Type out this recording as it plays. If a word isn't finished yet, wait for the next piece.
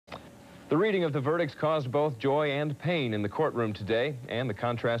The reading of the verdicts caused both joy and pain in the courtroom today, and the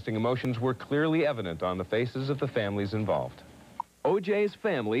contrasting emotions were clearly evident on the faces of the families involved. O.J.'s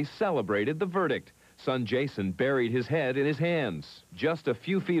family celebrated the verdict. Son Jason buried his head in his hands. Just a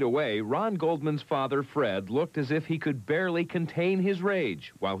few feet away, Ron Goldman's father, Fred, looked as if he could barely contain his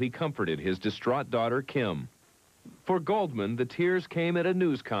rage while he comforted his distraught daughter, Kim. For Goldman, the tears came at a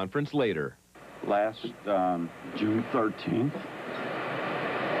news conference later. Last June 13th,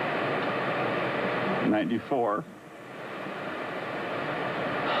 94,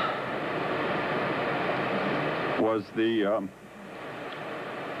 was the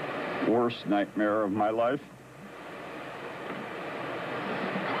worst nightmare of my life.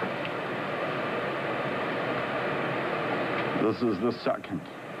 This is the second.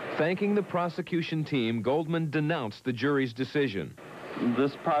 Thanking the prosecution team, Goldman denounced the jury's decision.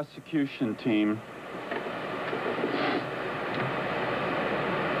 This prosecution team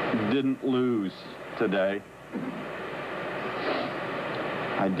didn't lose today.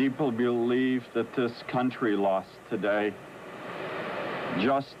 I deeply believe that this country lost today.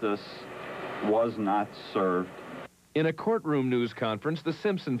 Justice was not served. In a courtroom news conference, the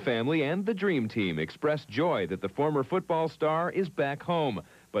Simpson family and the Dream Team expressed joy that the former football star is back home.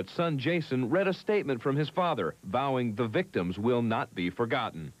 But son Jason read a statement from his father, vowing the victims will not be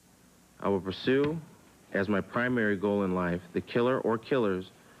forgotten. I will pursue, as my primary goal in life, the killer or killers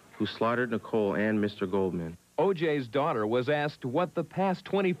who slaughtered Nicole and Mr. Goldman. O.J.'s daughter was asked what the past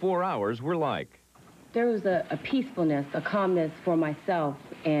 24 hours were like. There was a peacefulness, a calmness for myself,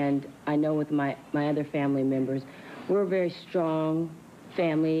 and I know with my other family members. We're a very strong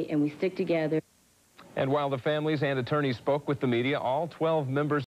family, and we stick together. And while the families and attorneys spoke with the media, all 12 members